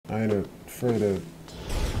I ain't afraid of...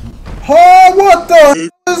 Oh, what the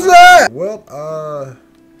is that? Well,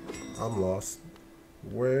 I'm lost.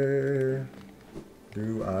 Where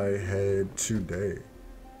do I head today?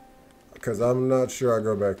 Because I'm not sure I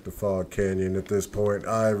go back to Fog Canyon at this point.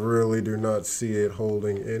 I really do not see it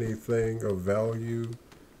holding anything of value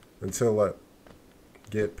until I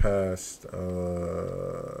get past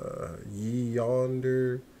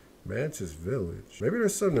yonder Mantis Village. Maybe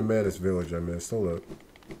there's something in Mantis Village I missed. Hold up.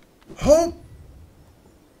 Oh!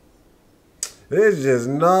 It's just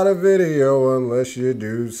not a video unless you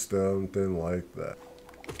do something like that.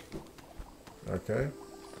 Okay.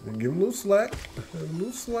 Give him a little slack. A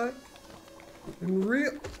little slack. And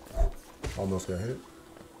real. Almost got hit.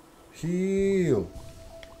 Heal.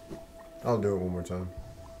 I'll do it one more time.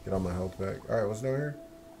 Get all my health back. Alright, what's down here?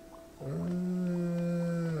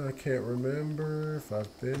 I can't remember if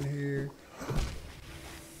I've been here.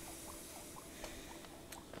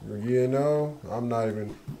 You know, I'm not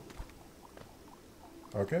even...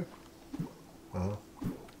 Okay.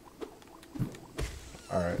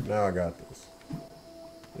 Alright, now I got this.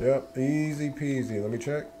 Yep, easy peasy. Let me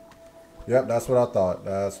check. Yep, that's what I thought.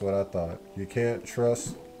 That's what I thought. You can't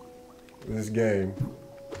trust this game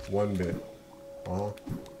one bit. Alright,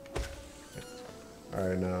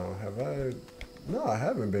 now, have I... No, I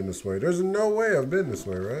haven't been this way. There's no way I've been this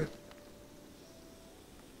way, right?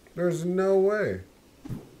 There's no way.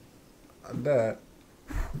 That...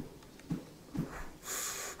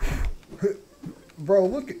 Bro,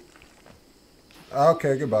 look at...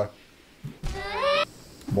 Okay, goodbye.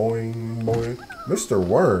 Boing, boing. Mr.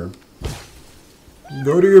 Worm.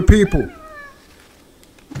 Go to your people.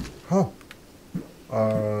 Oh.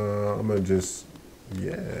 I'm gonna just...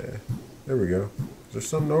 Yeah. There we go. Is there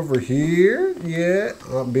something over here? Yeah.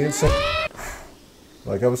 I'm being so...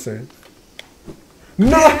 Like I was saying.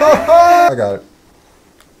 No! I got it.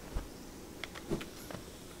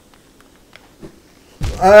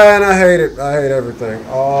 And I hate it. I hate everything.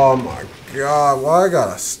 Oh my god. Why I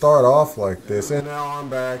gotta start off like this? And now I'm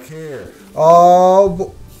back here.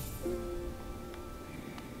 Oh.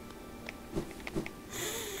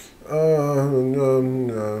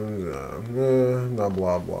 No,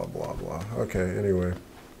 blah, blah, blah, blah. Okay, anyway.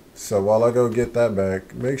 So while I go get that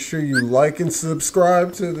back, make sure you like and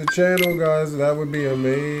subscribe to the channel, guys. That would be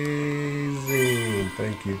amazing.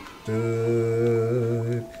 Thank you.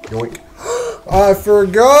 Yoink. I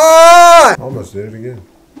forgot! Almost did it again.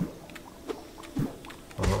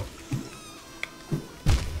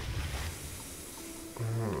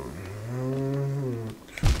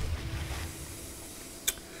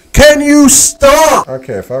 Can you stop?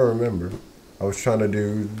 Okay, if I remember, I was trying to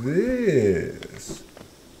do this.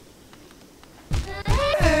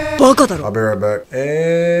 I'll be right back.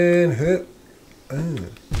 And hit.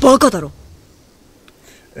 And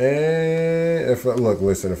if I, look,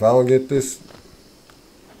 listen, if I don't get this,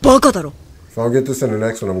 if I don't get this in the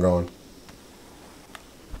next one, I'm going.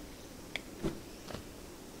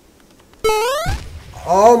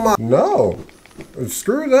 Oh my, no.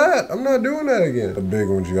 Screw that. I'm not doing that again. The big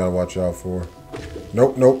ones you gotta watch out for.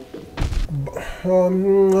 Nope, nope.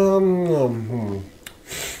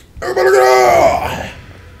 Everybody get out!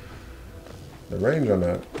 The range on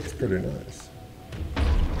that is pretty nice.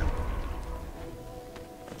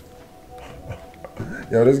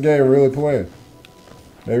 Yo, this game really playing.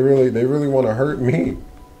 They really want to hurt me.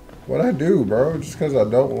 What'd I do, bro? Just because I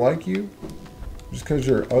don't like you? Just because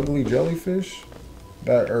you're ugly jellyfish?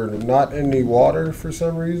 That are not in the water for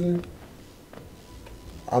some reason?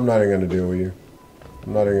 I'm not even going to deal with you.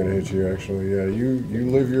 I'm not even going to hit you, actually. Yeah, you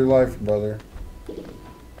live your life, brother.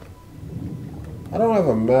 I don't have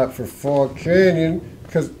a map for Fog Canyon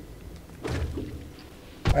because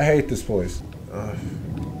I hate this place.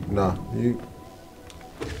 Nah, you...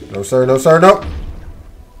 No, sir, no, sir, no!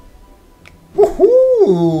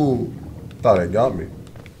 Woohoo! Thought it got me.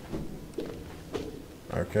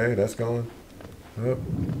 Okay, that's gone. Yep.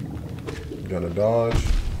 Gonna dodge.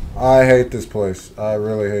 I hate this place. I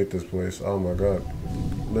really hate this place. Oh my god.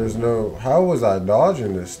 There's no... How was I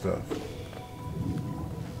dodging this stuff?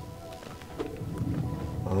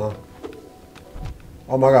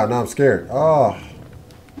 Oh my god, now I'm scared. Oh.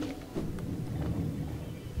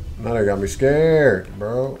 Now they got me scared,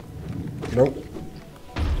 bro. Nope.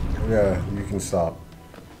 Yeah, you can stop.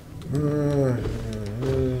 Can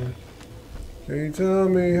you tell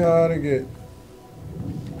me how to get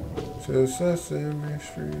to Sesame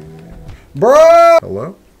Street? Bro!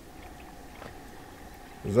 Hello?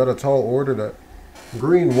 Is that a tall order? That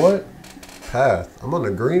green what? Path. I'm on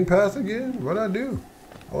the green path again? What'd I do?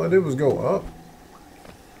 All I did was go up.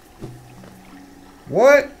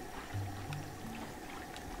 What?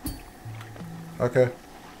 Okay.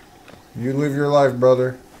 You live your life,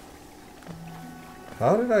 brother.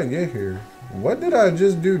 How did I get here? What did I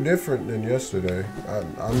just do different than yesterday?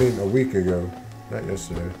 I mean, a week ago. Not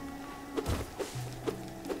yesterday.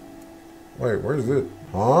 Wait, where's it?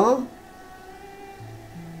 Huh?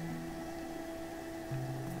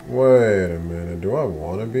 Wait a minute. Do I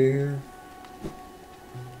want to be here?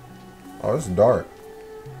 Oh, it's dark.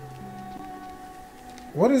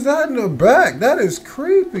 What is that in the back? That is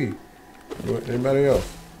creepy. Anybody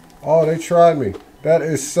else? Oh, they tried me. That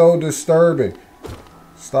is so disturbing.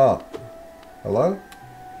 Stop. Hello?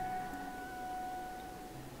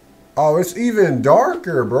 Oh, it's even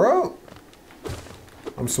darker, bro.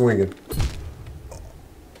 I'm swinging.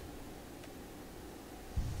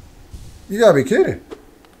 You gotta be kidding.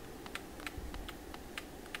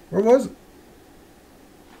 Where was it?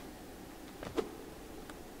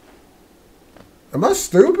 Am I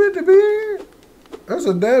stupid to be here? There's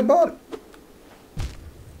a dead body.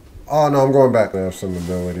 Oh no, I'm going back. I have some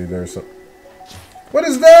ability there. So, what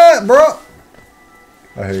is that, bro?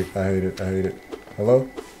 I hate it. I hate it. Hello?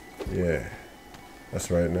 Yeah, that's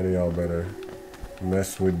right. None of y'all better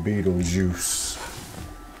mess with Beetlejuice.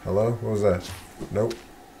 Hello? What was that? Nope.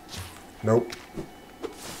 Nope.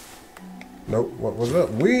 Nope. What was that?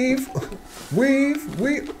 Weave.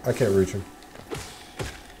 Weave. I can't reach him.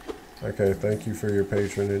 Okay, thank you for your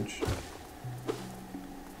patronage.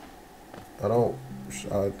 I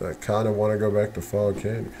kind of want to go back to Fog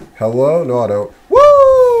Candy. Hello? No, I don't.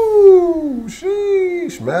 Woo!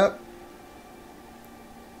 Sheesh, map.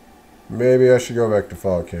 Maybe I should go back to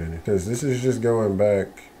Fog Candy, because this is just going back.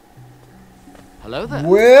 Hello there.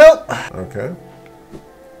 Well, okay.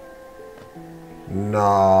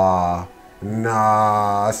 Nah,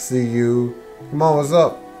 I see you. Come on, what's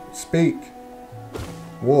up? Speak.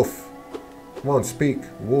 Wolf. Come on, speak.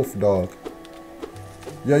 Wolf dog.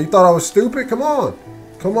 Yeah, you thought I was stupid? Come on.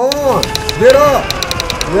 Come on. Get up.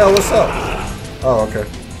 Yeah, what's up? Oh, okay.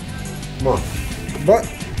 Come on. But.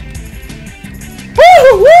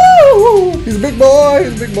 Woo! Woo! He's a big boy.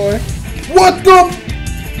 He's a big boy. What the?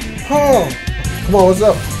 Oh. Come on, what's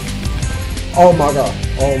up? Oh my god.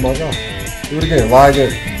 Oh my god. Do it again. Lie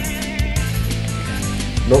again.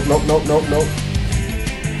 Nope.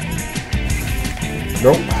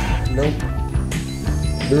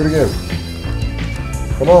 Do it again.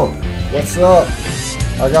 Come on. What's up?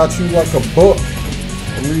 I got you like a book.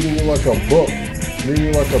 I'm reading you like a book.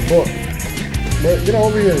 Man, get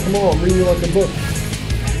over here. Come on. I'm reading you like a book.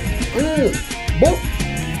 Book.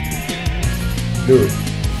 Do it.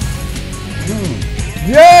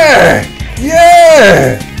 Yeah!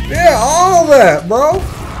 Yeah, all of that, bro.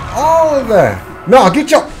 All of that. No,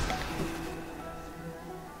 get your...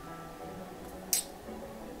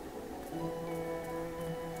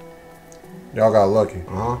 Y'all got lucky.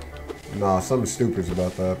 Nah, something stupid's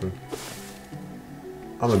about to happen.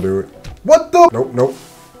 I'm gonna do it. What the?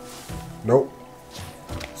 Nope.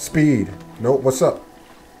 Speed. Nope, what's up?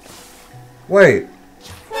 Wait.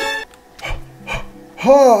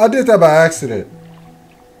 Oh, I did that by accident.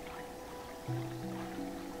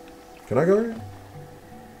 Can I go here?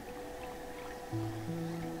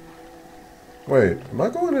 Wait, am I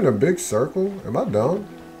going in a big circle? Am I dumb?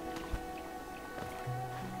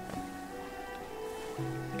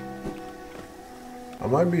 I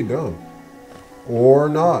might be dumb. Or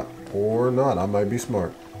not. I might be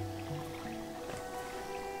smart.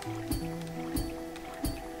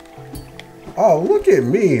 Oh, look at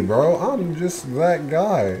me, bro. I'm just that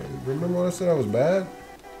guy. Remember when I said I was bad?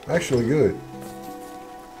 Actually good.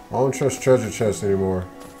 I don't trust treasure chests anymore.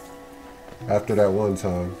 After that one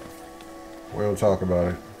time. We don't talk about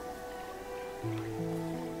it.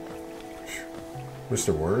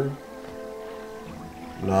 Mr. Worm?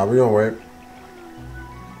 Nah, we gonna wait.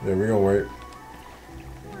 Yeah, we gonna wait.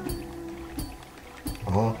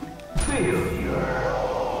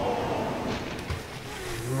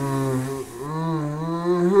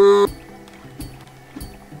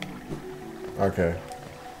 Okay.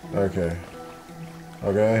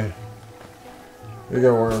 Here you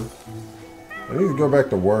go, Worm. I need to go back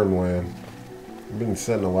to Wormland. I've been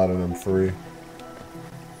setting a lot of them free.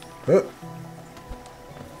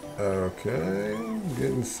 Okay,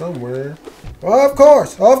 getting somewhere. Oh, of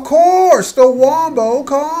course, the Wombo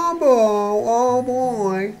combo. Oh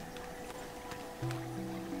boy.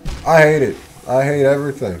 I hate it. I hate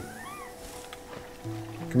everything.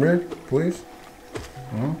 Come here, please.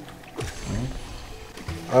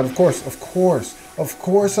 Of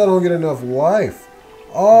course I don't get enough life.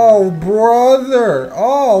 Oh, brother.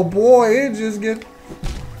 Oh, boy, it just get...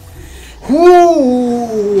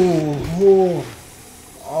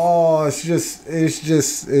 Oh, it's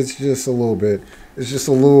just a little bit. It's just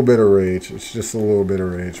a little bit of rage. It's just a little bit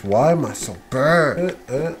of rage. Why am I so bad?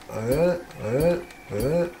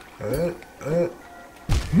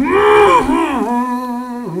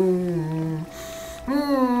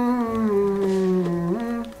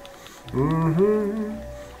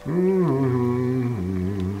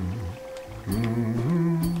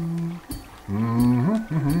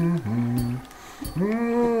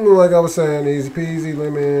 Like I was saying, easy peasy,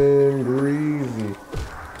 lemon greasy.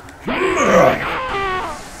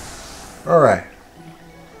 Alright.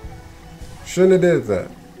 Shouldn't have did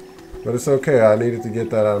that. But it's okay. I needed to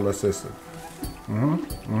get that out of my system.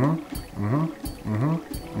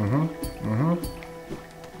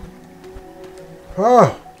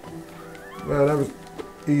 Oh, man, that was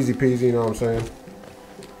easy peasy, you know what I'm saying?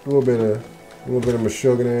 A little bit of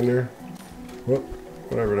meshuggah in there. Whoop,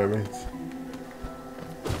 whatever that means.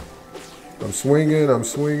 I'm swinging.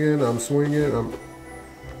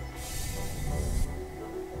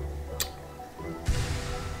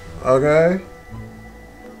 Okay.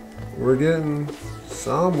 We're getting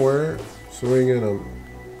somewhere. Swinging them.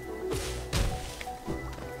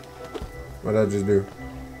 What'd I just do?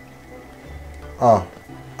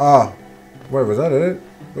 Wait, was that it?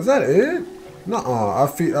 Was that it? Nuh-uh. I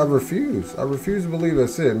refuse. I refuse to believe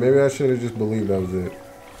that's it. Maybe I should have just believed that was it.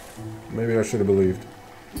 Maybe I should have believed.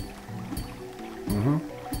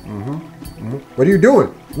 What are you doing?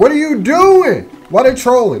 What are you doing? Why they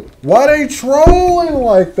trolling? Why they trolling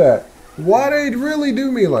like that? Why they really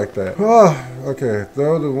do me like that? Okay.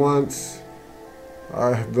 Though once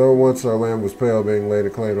our land was pale, being laid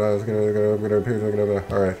acclaimed, I was gonna appear.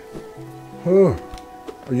 All right. Oh,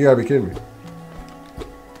 you gotta be kidding me.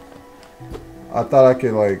 I thought I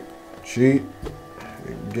could like cheat,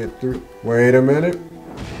 get through. Wait a minute.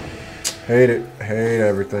 Hate it. Hate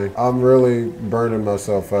everything. I'm really burning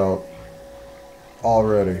myself out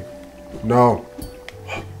already. No.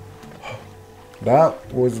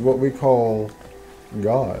 That was what we call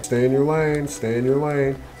God. Stay in your lane. Stay in your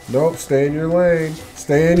lane. Nope. Stay in your lane.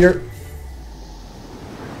 Stay in your...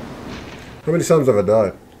 How many times have I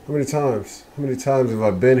died? How many times? How many times have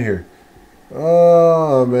I been here?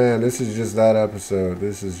 Oh, man. This is just that episode.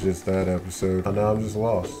 This is just that episode. And now I'm just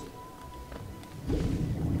lost.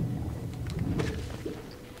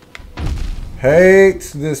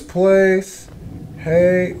 Hate this place.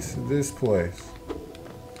 Hate this place.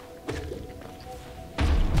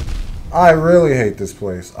 I really hate this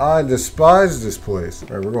place. I despise this place. All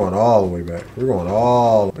right, we're going all the way back. We're going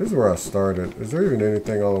all... This is where I started. Is there even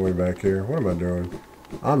anything all the way back here? What am I doing?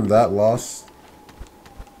 I'm that lost.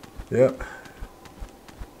 Yep.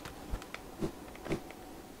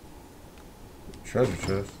 Treasure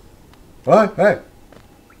chest. What? Hey!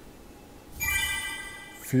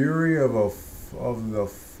 Fury of the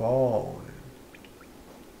Fallen.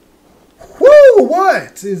 Woo!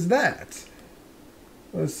 What is that?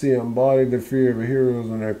 Let's see. Embody the fear of the heroes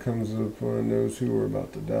when that comes upon those who are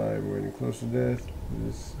about to die. When you're close to death,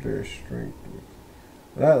 this their strength.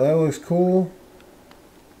 That looks cool,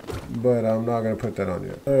 but I'm not gonna put that on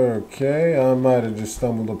yet. Okay, I might have just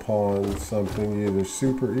stumbled upon something either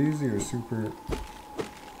super easy or super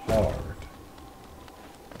hard.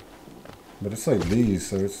 But it's like these,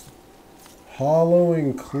 so it's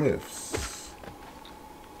hollowing cliffs.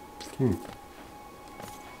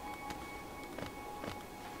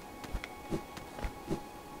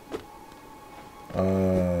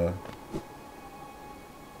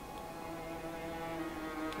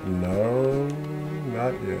 No,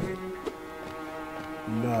 not yet.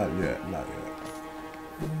 Not yet, not yet.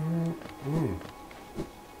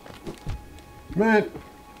 Man.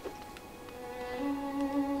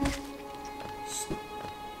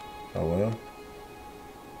 Hello?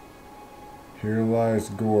 Here lies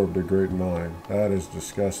Gorb, the great mine. That is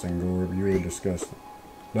disgusting, Gorb. You are disgusting.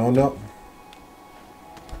 No, no.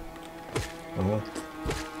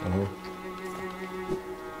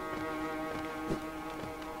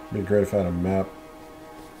 Be great if I had a map.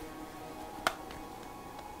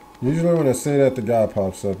 Usually when I say that, the guy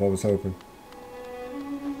pops up. I was hoping.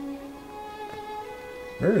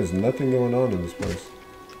 There is nothing going on in this place.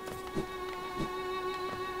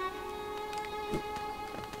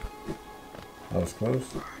 I was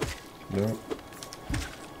close. Nope.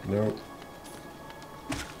 Nope.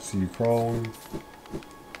 See you crawling.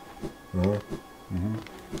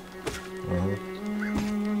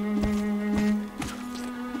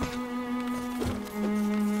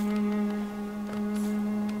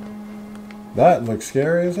 That looks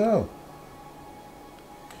scary as hell.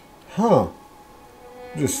 Huh.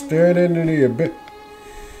 Just staring into the abyss.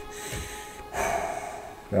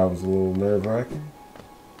 That was a little nerve-wracking.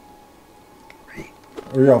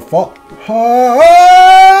 Or y'all fall.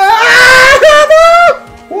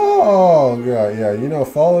 Whoa, God, yeah, you know,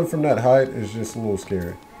 falling from that height is just a little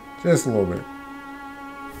scary. Just a little bit.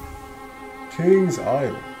 King's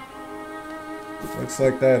Island. Looks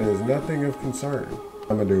like that is nothing of concern.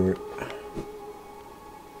 I'm gonna do it.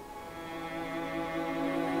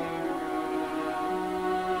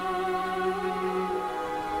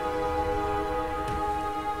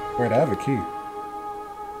 Wait, I have a key.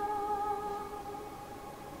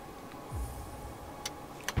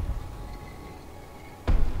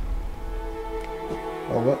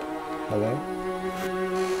 Hello? Hello?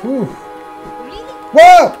 Whew.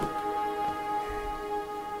 Whoa!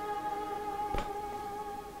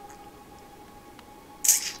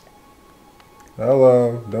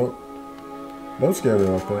 Hello. Don't scare me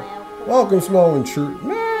off that. Welcome, small intruder.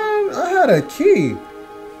 Man, I had a key.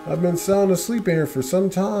 I've been sound asleep in here for some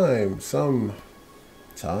time.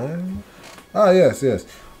 Ah, yes.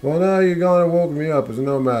 Well, now you're gone and woke me up. It's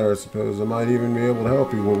no matter, I suppose. I might even be able to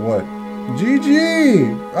help you with what?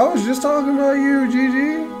 GG! I was just talking about you,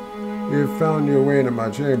 GG. You found your way into my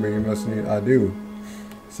chamber. You must need... I do.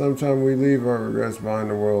 Sometimes we leave our regrets behind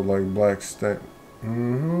the world like black stank. I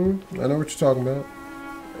know what you're talking about.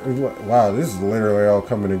 Wow, this is literally all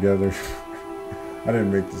coming together. I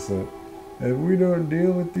didn't make this up. If we don't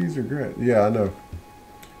deal with these regrets... Yeah, I know.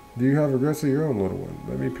 Do you have regrets of your own, little one?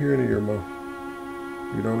 Let me peer into your mouth.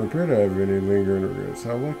 You don't appear to have any lingering regrets.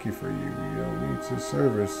 How lucky for you. You don't need to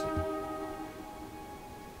service.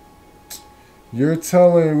 You're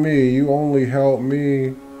telling me you only help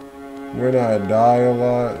me when I die a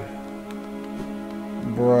lot?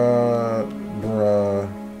 Bruh.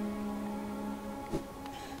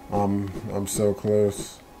 I'm so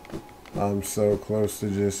close. I'm so close to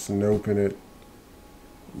just snoping it.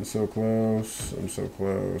 I'm so close.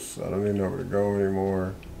 I don't even know where to go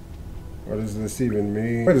anymore. What does this even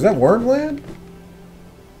mean? Wait, is that Wormland?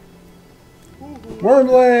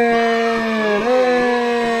 Wormland!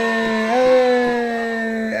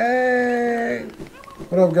 Hey!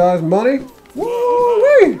 What up, guys? Money?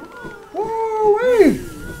 Woo-wee! Woo-wee!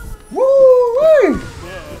 Woo-wee!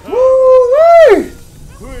 Woo-wee!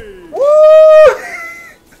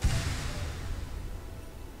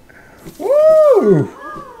 Woo!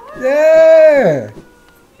 Yeah!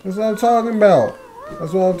 That's what I'm talking about.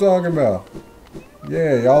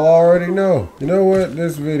 Yeah, y'all already know. You know what?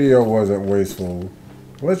 This video wasn't wasteful.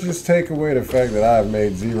 Let's just take away the fact that I've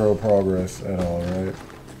made zero progress at all, right?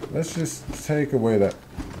 Let's just take away that.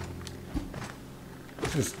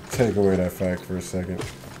 Just take away that fact for a second.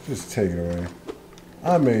 Just take it away.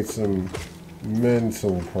 I made some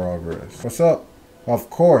mental progress. What's up? Of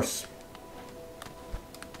course.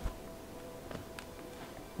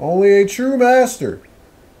 Only a true master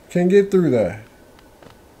can get through that.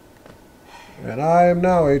 And I am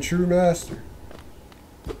now a true master.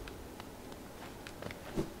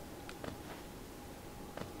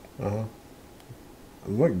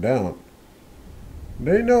 Look down.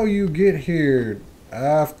 They know you get here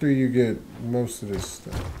after you get most of this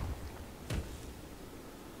stuff.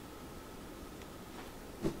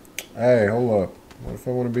 Hey, hold up. What if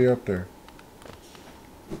I want to be up there?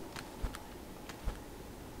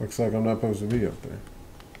 Looks like I'm not supposed to be up there.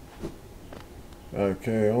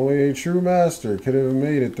 Okay, only a true master could have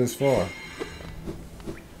made it this far.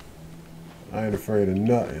 I ain't afraid of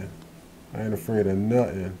nothing. I ain't afraid of...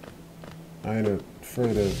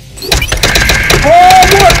 Oh,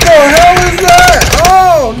 what the hell is that?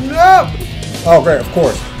 Oh, no! Oh, great, of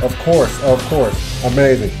course.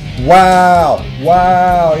 Amazing. Wow,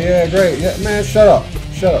 yeah, great. Yeah, man, shut up.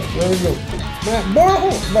 Let me go. Man, boy,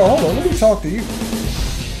 hold on, let me talk to you.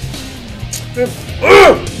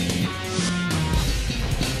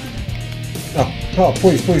 Oh,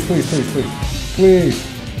 please.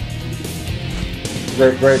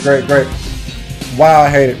 Great. Wow, I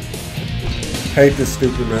hate it. Hate this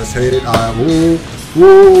stupid mess. Hate it. No.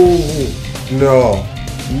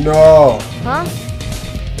 Huh?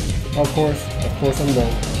 Of course I'm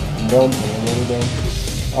dumb. I'm really dumb.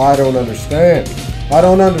 I don't understand.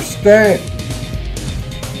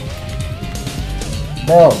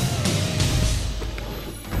 Bro.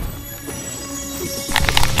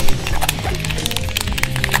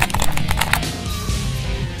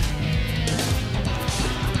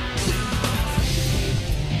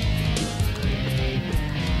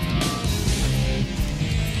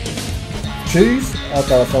 Cheese? I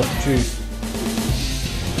thought I saw some cheese.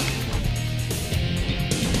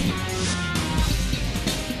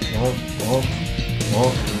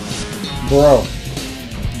 Bro.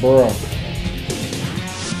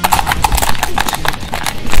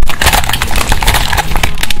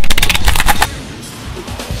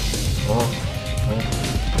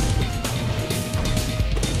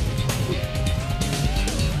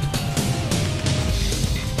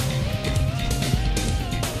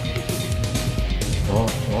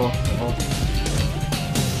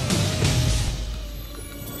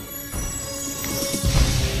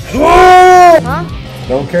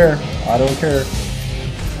 Don't care. I don't care.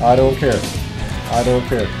 I don't care. I don't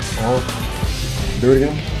care. Do it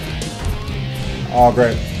again. Oh,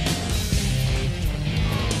 great.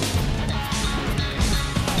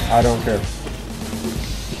 I don't care.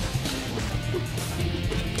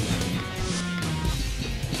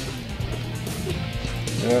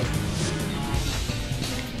 Yep.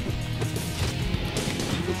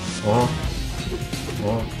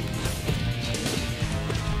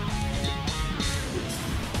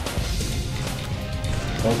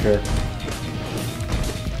 Don't care.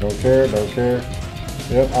 Don't care, don't care.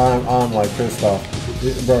 Yep, I'm like pissed off.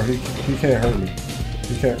 Bro, he can't hurt me.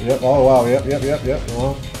 He can't. Yep, oh wow, yep.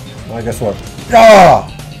 I guess what? Ah!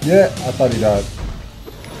 Yeah, I thought he died.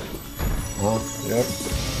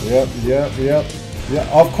 Yep. Yeah,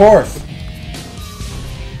 of course.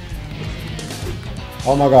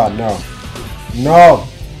 Oh my god, no. No!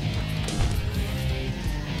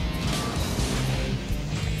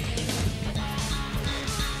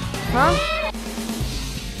 Huh?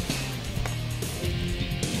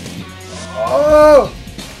 Oh!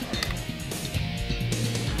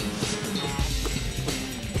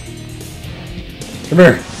 Come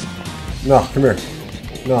here. No, come here.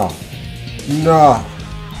 No. No.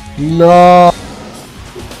 No.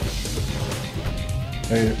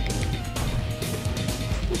 Hate it.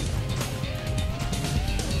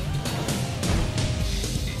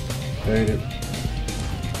 Hate it.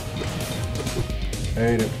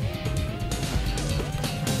 Hate it.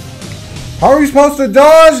 How are you supposed to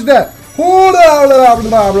dodge that? Hold on, blah,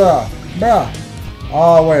 blah, blah, blah.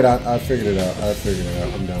 Oh, wait, I figured it out. I figured it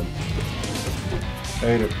out. I'm done.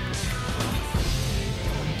 Hate it.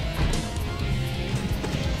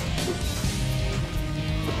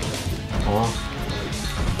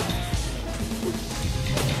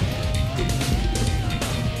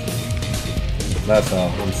 That's all.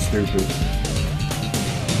 I'm stupid.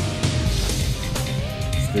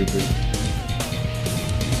 Stupid.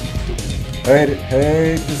 Hate it.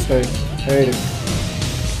 Hate this thing. Hate it.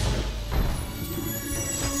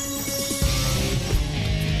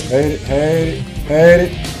 Hate it. Hate it. Hate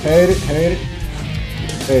it. Hate it. Hate it.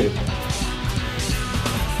 Hate it.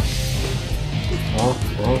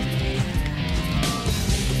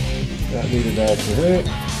 That needed to actually hit.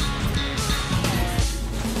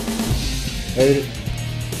 Hate it.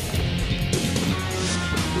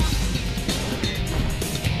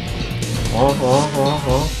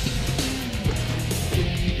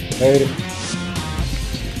 Hate it.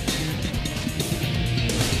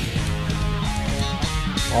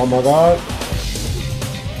 Oh my god.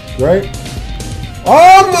 Great.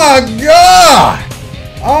 Oh my god!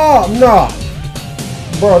 Oh no!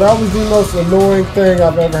 Bro, that was the most annoying thing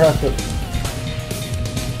I've ever had to...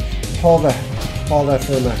 Hold that. Hold that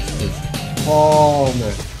for a masterpiece. Oh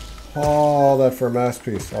man. All that for a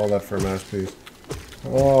masterpiece. All that for a masterpiece.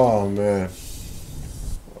 Oh man.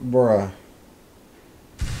 Bruh.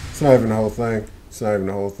 It's not even the whole thing. It's not even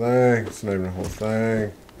the whole thing. It's not even the whole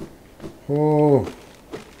thing. Ooh.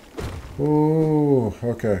 Ooh.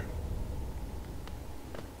 Okay.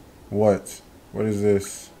 What? What is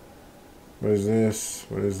this? What is this?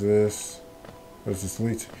 What is this? What does this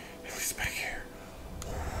lead to? It leads back here.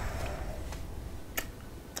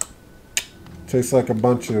 Tastes like a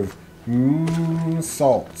bunch of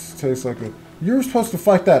salts. Tastes like a... You were supposed to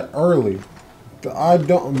fight that early. I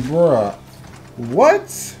don't... Bruh.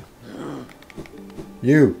 What?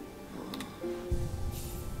 You.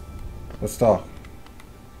 Let's talk.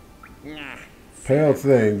 Pale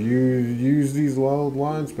thing, you use these loud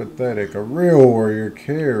lines, pathetic. A real warrior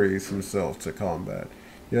carries himself to combat.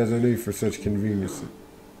 He has no need for such convenience.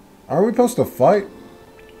 Are we supposed to fight?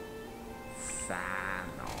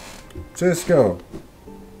 Cisco.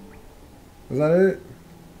 Is that it?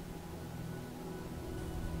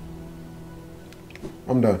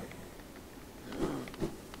 I'm done.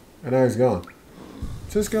 And now he's gone.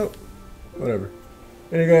 Cisco? Whatever.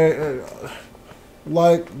 Anyway,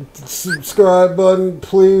 like, subscribe button,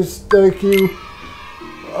 please. Thank you.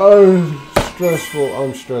 I'm stressful.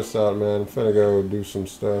 I'm stressed out, man. I'm finna go do some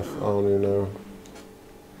stuff. I don't even know.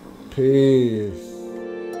 Peace.